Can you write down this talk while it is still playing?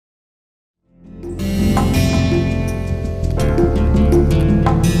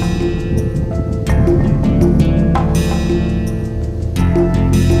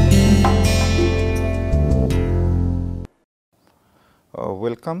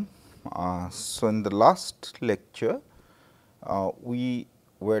welcome. So, in the last lecture, we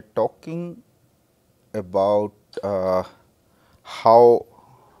were talking about how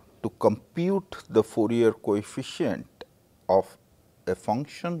to compute the Fourier coefficient of a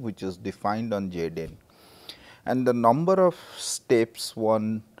function which is defined on Zn, and the number of steps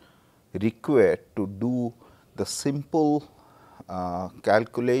one required to do the simple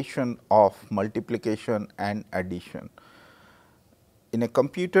calculation of multiplication and addition. In a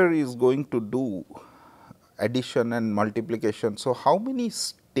computer is going to do addition and multiplication. So, how many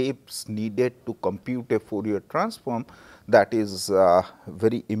steps needed to compute a Fourier transform, that is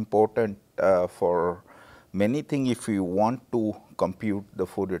very important for many things if you want to compute the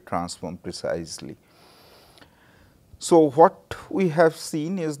Fourier transform precisely. So, what we have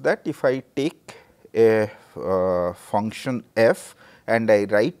seen is that if I take a function f and I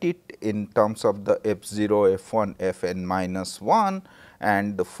write it in terms of the f 0, f 1, f n minus 1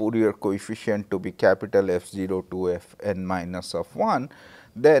 and the Fourier coefficient to be capital F 0 to f n minus of 1,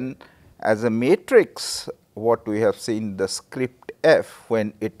 then as a matrix what we have seen, the script f,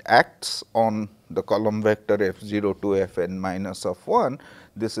 when it acts on the column vector f 0 to f n minus of 1,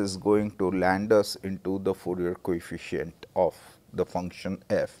 this is going to land us into the Fourier coefficient of the function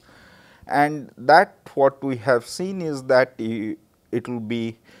f. And that what we have seen is that it will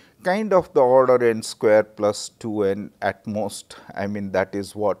be kind of the order n square plus 2 n at most. I mean, that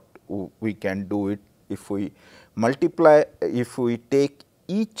is what we can do it if we multiply, if we take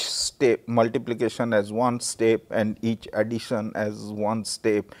each step multiplication as one step and each addition as one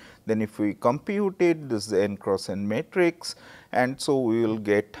step, then if we compute it, this is n cross n matrix, and so we will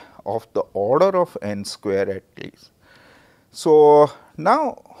get of the order of n square at least. So,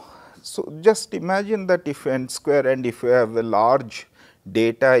 now, so just imagine that if n square and if you have a large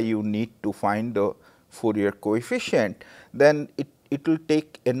data you need to find the Fourier coefficient, then it will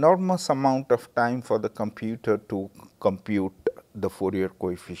take enormous amount of time for the computer to compute the Fourier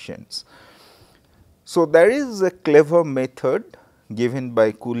coefficients. So, there is a clever method given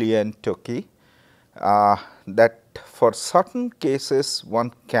by Cooley and Tukey that for certain cases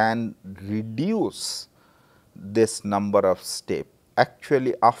one can reduce this number of steps.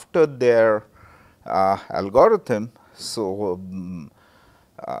 Actually, after their algorithm, so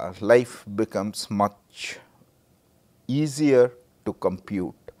life becomes much easier to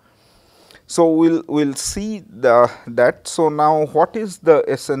compute. So, we will see that. So, now what is the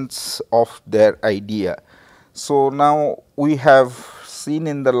essence of their idea? So, now we have seen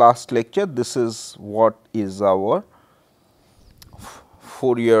in the last lecture, this is what is our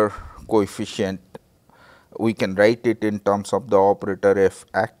Fourier coefficient. We can write it in terms of the operator f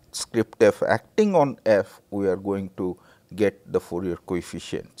script f acting on f, we are going to get the Fourier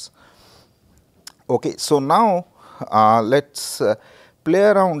coefficients. Okay. So, now let us play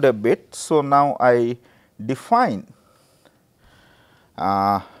around a bit. So, now I define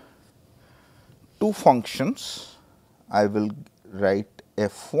two functions. I will write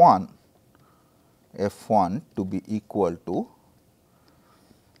f 1 to be equal to,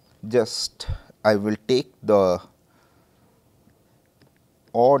 just I will take the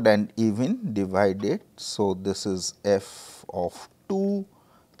odd and even divided. So, this is f of 2,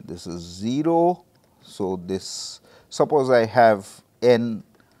 this is 0. So, this suppose I have n,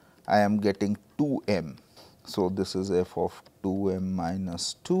 I am getting 2 m. So, this is f of 2 m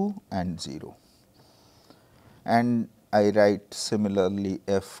minus 2 and 0, and I write similarly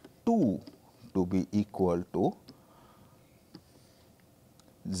f 2 to be equal to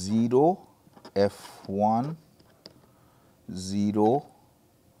 0 f 1 0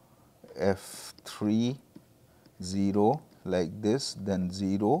 f 3 0 like this, then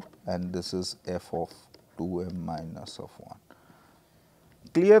 0, and this is f of 2 m minus of 1.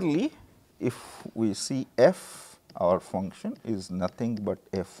 Clearly, if we see f, our function is nothing but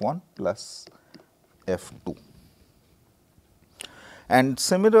f 1 plus f 2. And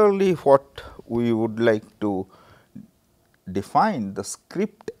similarly, what we would like to define the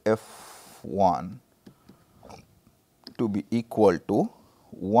script f 1 to be equal to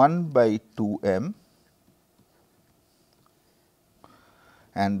 1 by 2 m,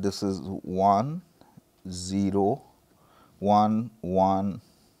 and this is 1 0 1 1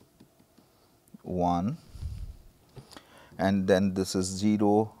 1, and then this is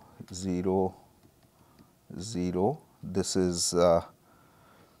 0 0 0, this is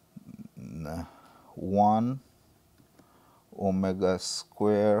 1 omega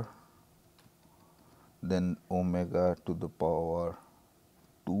square, then omega to the power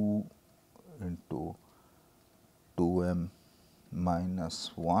 2 into 2 m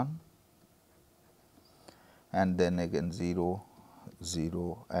minus 1, and then again 0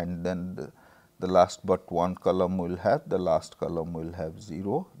 0, and then the last but one column will have, the last column will have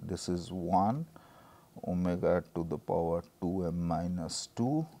 0. This is 1 omega to the power 2 m minus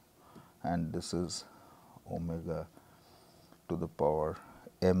 2, and this is omega to the power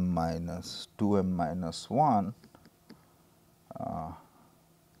m minus 2 m minus 1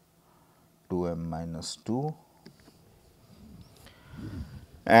 2 m minus 2,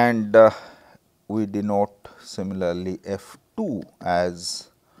 and we denote similarly f 2 as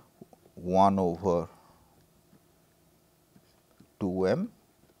 1 over 2 m,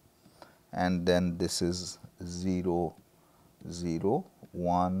 and then this is 0 0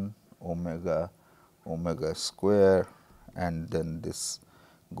 1 omega square, and then this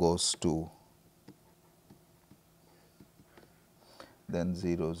goes to then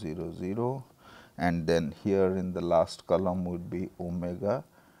 0 0 0, and then here in the last column would be omega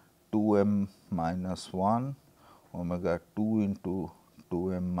 2 m minus 1 omega 2 into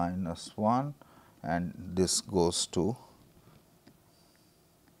 2 m minus 1, and this goes to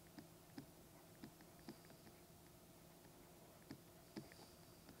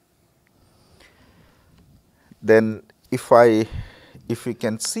then if we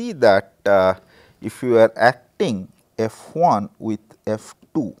can see that if you are acting f 1 with f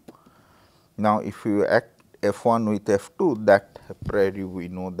 2. Now, if you act f 1 with f 2, that a priori we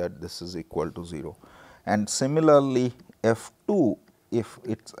know that this is equal to 0, and similarly f 2, if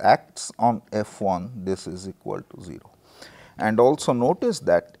it acts on f 1, this is equal to 0, and also notice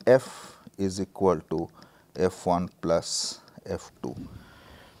that f is equal to f 1 plus f 2.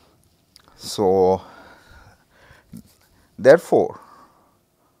 So, therefore,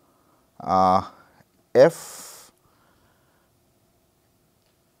 f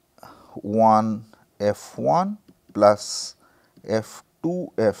 1 f 1 plus f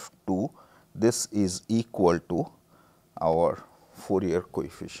 2 f 2, this is equal to our Fourier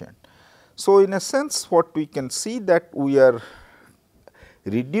coefficient. So, in a sense what we can see that we are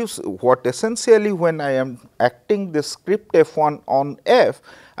what essentially when I am acting this script f 1 on f,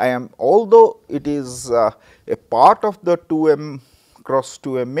 I am, although it is a part of the 2 m cross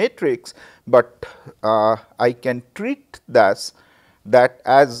 2 m matrix, but I can treat that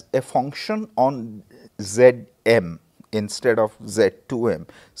as a function on z m instead of z 2 m.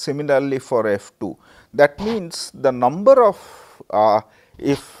 Similarly, for f 2, that means the number of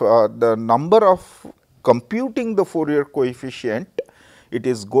the number of computing the Fourier coefficient, it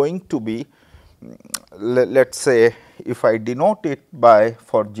is going to be, let us say, if I denote it by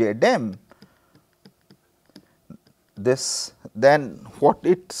for z m, this, then what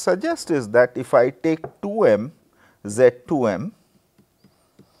it suggests is that if I take 2 m z 2 m,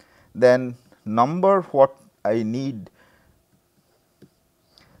 then number what I need,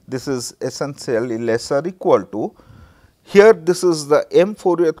 this is essentially less or equal to, here this is the m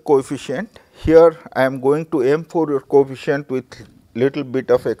Fourier coefficient, here I am going to m Fourier coefficient with little bit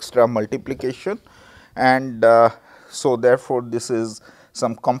of extra multiplication, and so therefore, this is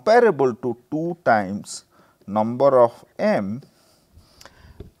some comparable to 2 times number of m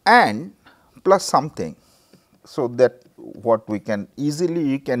and plus something. So, that what we can easily,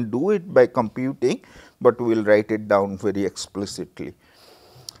 you can do it by computing, but we will write it down very explicitly.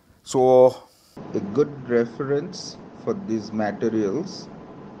 So, a good reference for these materials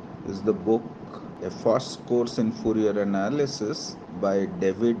is the book A First Course in Fourier Analysis by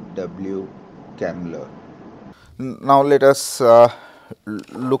David W. Kamler. Now, let us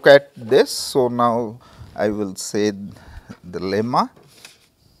look at this. So, now I will say the lemma.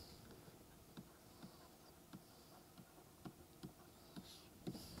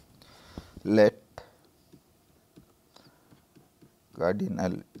 Let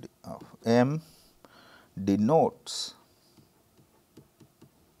cardinality of m denotes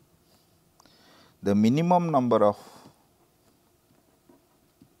the minimum number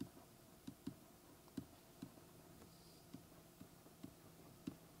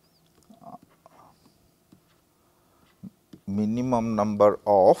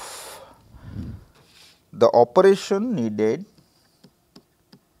of the operation needed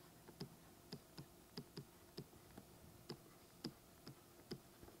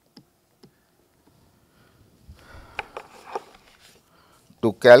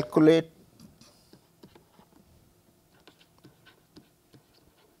to calculate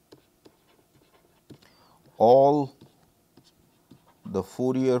all the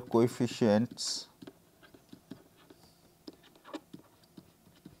Fourier coefficients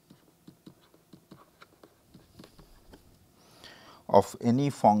of any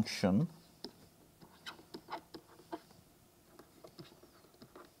function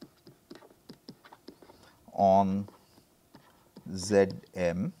on Z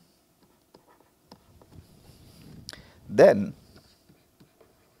m, then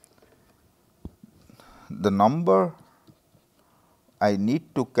the number I need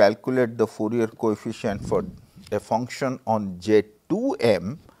to calculate the Fourier coefficient for a function on Z 2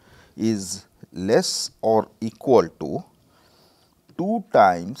 m is less or equal to 2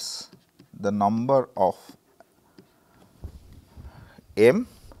 times the number of m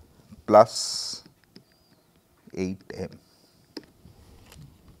plus 8 m.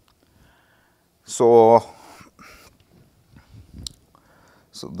 So,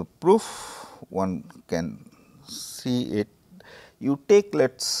 the proof one can see it. You take,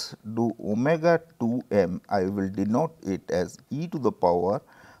 let us do omega 2 m, I will denote it as e to the power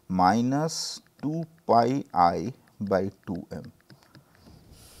minus 2 pi I by 2 m.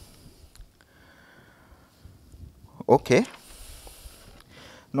 Okay.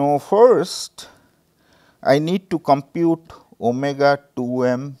 Now, first I need to compute omega 2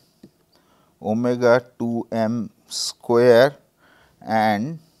 m square,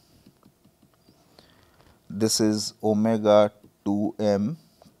 and this is omega 2 m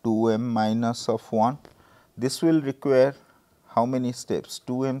minus of 1. This will require how many steps?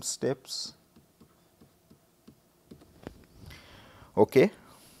 2 m steps. Okay.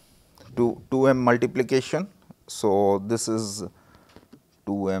 2 m multiplication. So, this is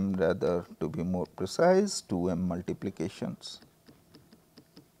 2 m, rather to be more precise, 2 m multiplications.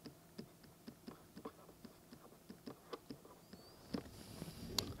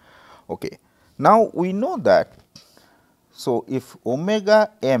 Okay. Now, we know that, so if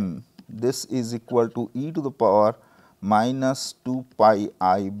omega m, this is equal to e to the power minus 2 pi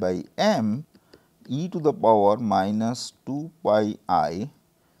I by m, e to the power minus 2 pi I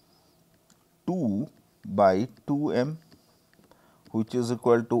 2 by 2 m, which is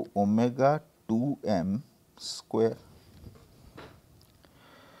equal to omega 2 m square.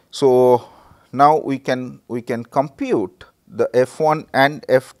 So, now we can compute the f1 and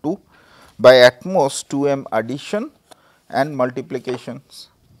f2 by at most 2 m addition and multiplications.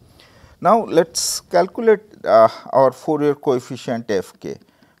 Now, let us calculate our Fourier coefficient f k.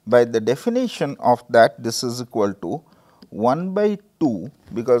 By the definition of that, this is equal to 1 by 2,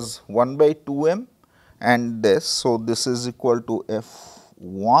 because 1 by 2 m and this. So, this is equal to f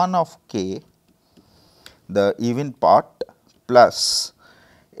 1 of k, the even part, plus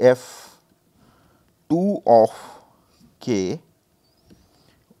f 2 of k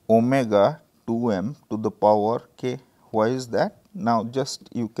omega 2 m to the power k. Why is that? Now, just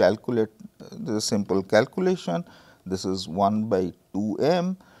you calculate the simple calculation. This is 1 by 2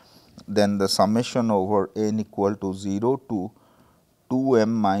 m, then the summation over n equal to 0 to 2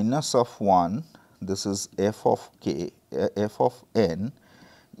 m minus of 1. This is f of k, f of n,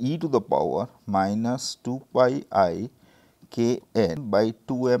 e to the power minus 2 pi I k n by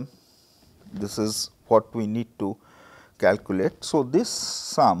 2 m. This is what we need to calculate. So, this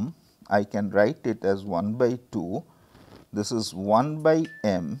sum I can write it as 1 by 2. This is 1 by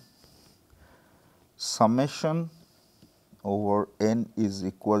m summation over n is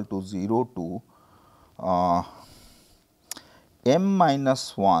equal to 0 to m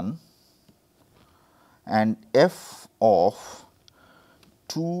minus 1 and f of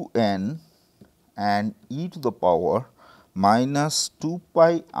 2 n and e to the power minus 2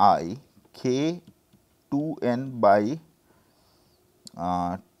 pi I k 2 n by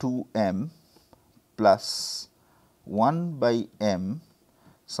 2 m plus 1 by m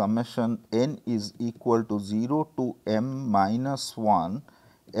summation n is equal to 0 to m minus 1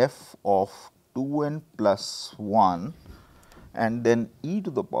 f of 2 n plus 1 and then e to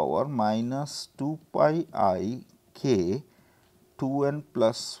the power minus 2 pi I k 2 n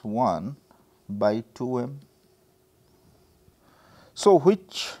plus 1 by 2 m. So,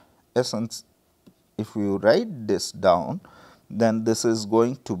 which essence, if you write this down, then this is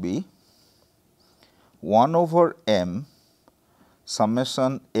going to be 1 over m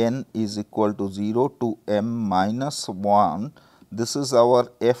summation n is equal to 0 to m minus 1. This is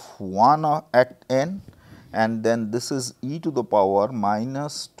our f 1 at n, and then this is e to the power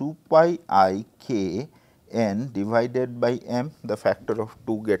minus 2 pi I k n divided by m, the factor of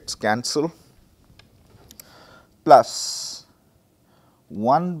 2 gets cancelled, plus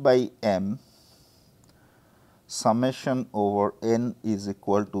 1 by m summation over n is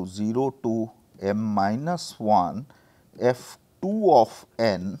equal to 0 to m minus 1 f 2 of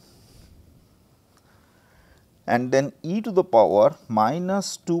n, and then e to the power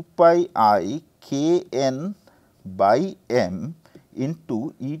minus 2 pi I k n by m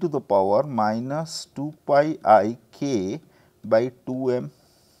into e to the power minus 2 pi I k by 2 m.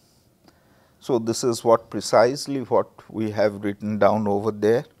 So, this is what precisely what we have written down over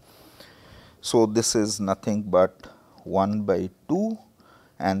there. So, this is nothing but 1 by 2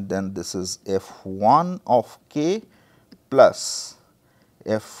 and then this is f 1 of k plus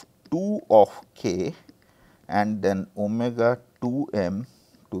f 2 of k and then omega 2 m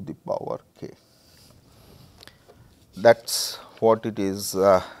to the power k. That is what it is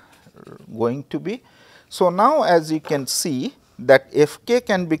going to be. So, now as you can see that f k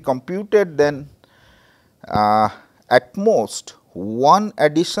can be computed then at most 1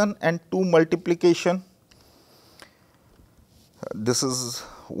 addition and 2 multiplication. This is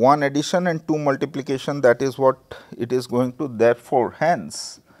 1 addition and 2 multiplication, that is what it is going to. Therefore,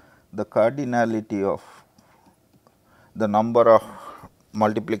 hence the cardinality of the number of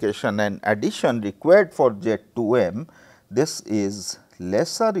multiplication and addition required for Z 2 m, this is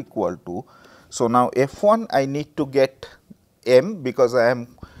less or equal to. So, now f 1 I need to get m, because I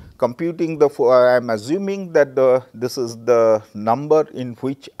am computing the I am assuming that this is the number in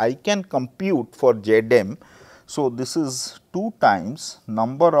which I can compute for Z m. So, this is 2 times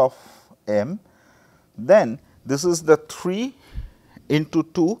number of m, then this is the 3 into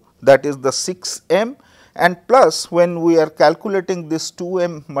 2, that is the 6 m, and plus when we are calculating this 2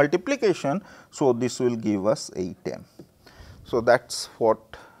 m multiplication. So, this will give us 8 m. So, that is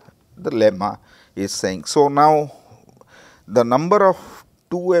what the lemma is saying. So, now the number of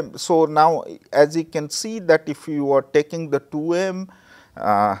 2 m. So, now as you can see that if you are taking the 2 m,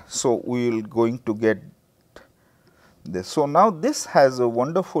 so we will going to get this. So, now this has a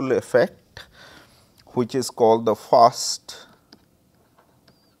wonderful effect which is called the fast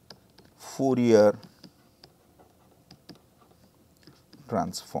Fourier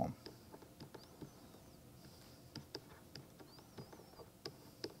transform.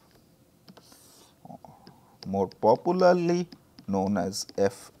 More popularly known as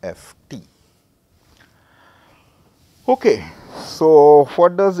FFT. Okay. So,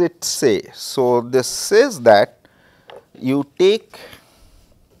 what does it say? So, this says that you take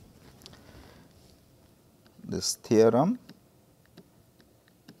this theorem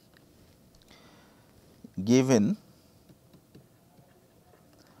given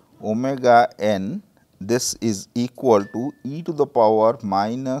omega n, this is equal to e to the power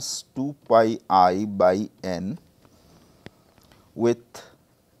minus 2 pi I by n with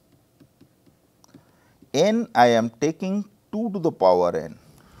n I am taking 2 to the power n.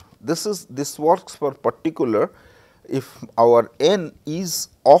 This works for particular if our n is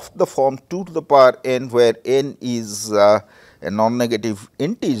of the form 2 to the power n, where n is a non-negative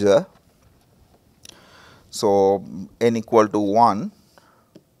integer. So, n equal to 1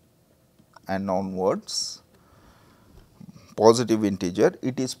 and onwards, positive integer,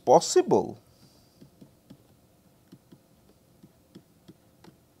 it is possible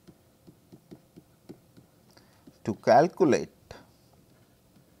to calculate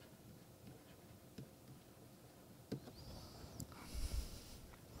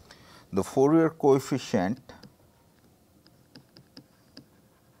the Fourier coefficient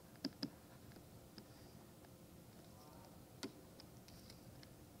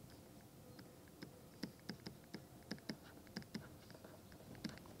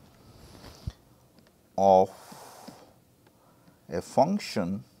of a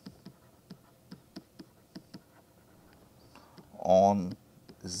function on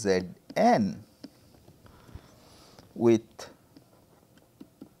Z n with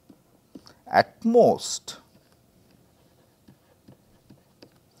at most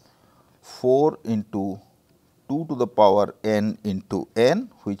 4 into 2 to the power n into n,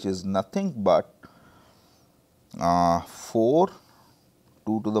 which is nothing but 4,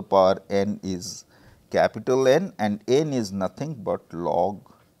 2 to the power n is capital N, and n is nothing but log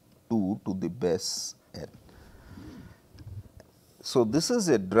 2 to the base n. So, this is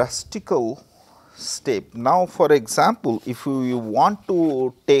a drastical step. Now, for example, if you want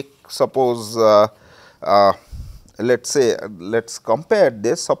to take, suppose let us say, let us compare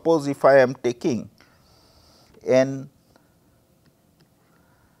this. Suppose if I am taking n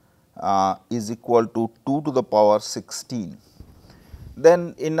is equal to 2 to the power 16.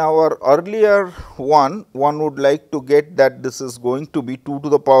 Then in our earlier one would like to get that this is going to be 2 to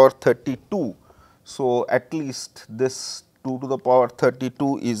the power 32. So, at least this 2 to the power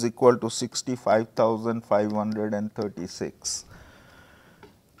 32 is equal to 65,536.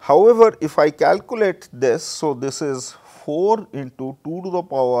 However, if I calculate this, so this is 4 into 2 to the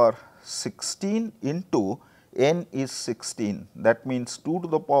power 16 into n is 16. That means 2 to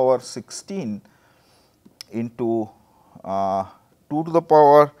the power 16 into 2 to the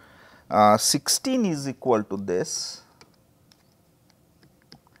power 16 is equal to this,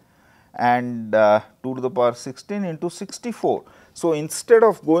 and 2 to the power 16 into 64. So, instead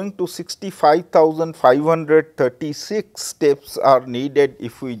of going to 65,536 steps are needed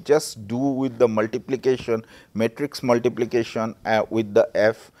if we just do with the multiplication, matrix multiplication with the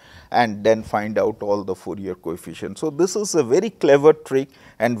f and then find out all the Fourier coefficients. So, this is a very clever trick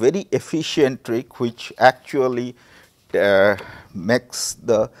and very efficient trick which actually makes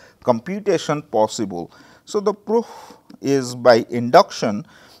the computation possible. So, the proof is by induction.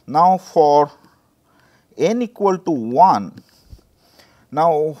 Now, for n equal to 1,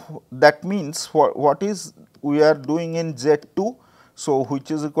 now that means what is we are doing in Z2. So,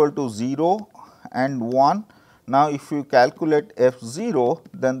 which is equal to 0 and 1. Now, if you calculate f0,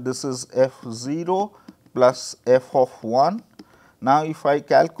 then this is f0 plus f of 1. Now, if I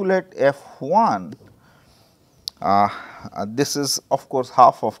calculate f1, this is of course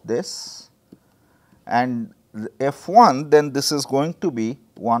half of this, and f1, then this is going to be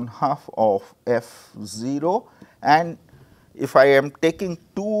 1/2 of f0, and if I am taking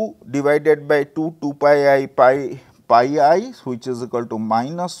 2 divided by 2, 2 pi I which is equal to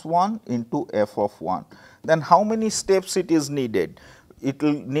 -1 into f of 1, then how many steps it is needed? It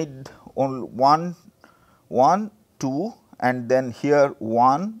will need only 1, 2, and then here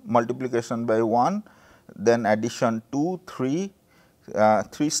 1 multiplication by 1, then addition 2, 3,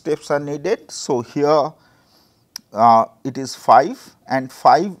 3 steps are needed. So, here it is 5 and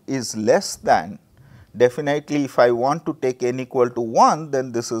 5 is less than, definitely if I want to take n equal to 1,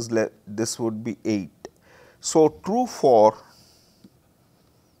 then this is this would be 8. So, true for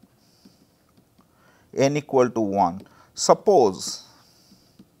n equal to 1. Suppose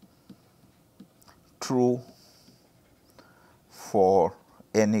true for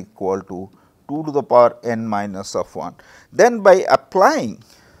n equal to 2 to the power n minus of 1. Then by applying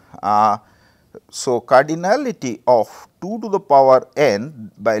so cardinality of 2 to the power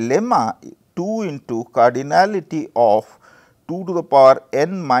n by lemma 2 into cardinality of 2 to the power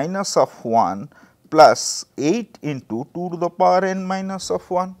n minus of 1 plus 8 into 2 to the power n minus of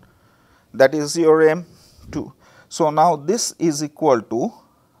 1, that is your M2. So, now this is equal to,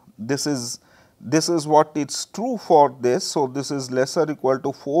 this is what it's true for this. So, this is lesser equal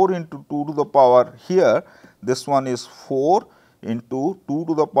to 4 into 2 to the power here, this one is 4 into 2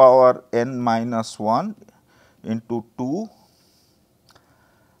 to the power n minus 1 into 2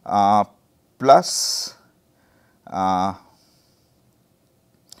 plus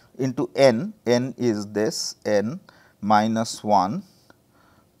into n is this n minus 1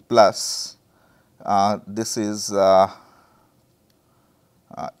 plus this is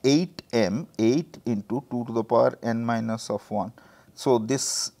 8m, 8 into 2 to the power n minus of 1. So,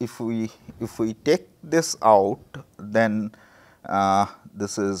 this if we take this out, then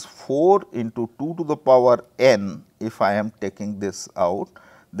this is 4 into 2 to the power n. If I am taking this out,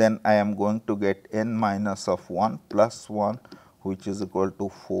 then I am going to get n minus of 1 plus 1, which is equal to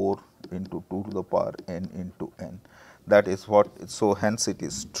 4 into 2 to the power n into n. That is what, so hence it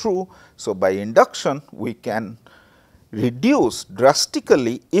is true. So, by induction we can reduce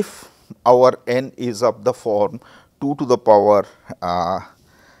drastically if our n is of the form 2 to the power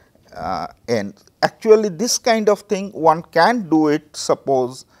n. Actually, this kind of thing one can do it.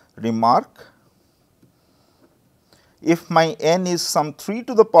 Suppose, remark, if my n is some 3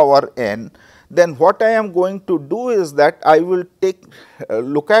 to the power n, then what I am going to do is that I will take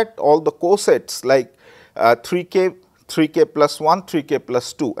look at all the cosets like 3k plus 1, 3k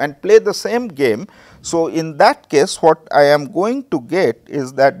plus 2 and play the same game. So, in that case what I am going to get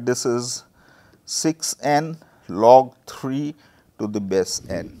is that this is 6n log 3 to the base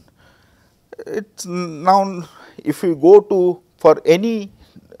n. It's now, if you go to for any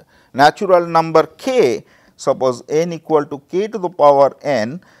natural number k, suppose n equal to k to the power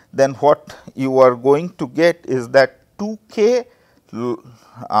n, then what you are going to get is that 2k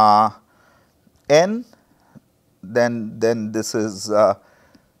n, then this is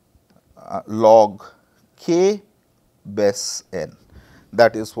log k base n.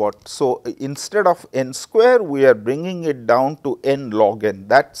 That is what. So, instead of n square, we are bringing it down to n log n.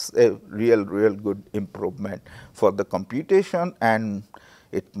 That is a real good improvement for the computation, and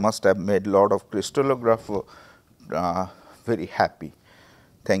it must have made lot of crystallographer very happy.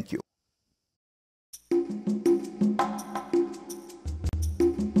 Thank you.